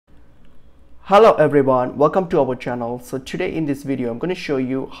Hello everyone, welcome to our channel. So today in this video I'm going to show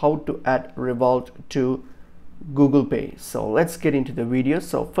you how to add Revolut to Google Pay. So let's get into the video.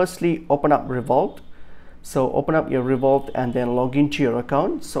 So firstly, open up Revolut. So open up your Revolut and then log into your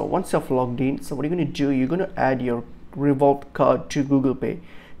account. So once you've logged in, so what you're going to do, you're going to add your Revolut card to Google Pay.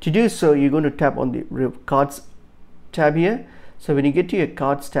 To do so, you're going to tap on the cards tab here. So when you get to your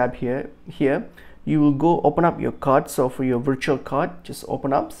cards tab here you will go open up your card. So for your virtual card, just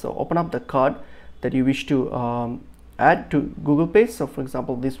open up the card that you wish to add to Google Pay. So for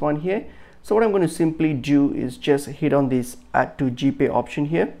example, this one here. So what I'm going to simply do is just hit on this add to GPay option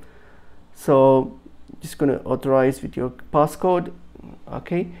here. So just going to authorize with your passcode,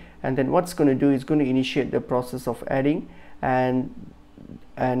 okay, and then what's going to do is going to initiate the process of adding, and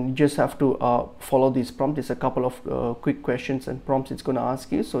you just have to follow this prompt. There's a couple of quick questions and prompts it's going to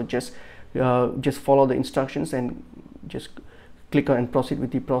ask you, so just follow the instructions and just click on and proceed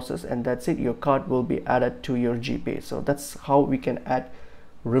with the process, and that's it. Your card will be added to your GPay. So that's how we can add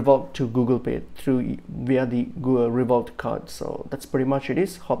Revolut to Google Pay via the Google Revolut card. So that's pretty much it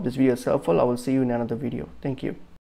is. Hope this video is helpful. I will see you in another video. Thank you.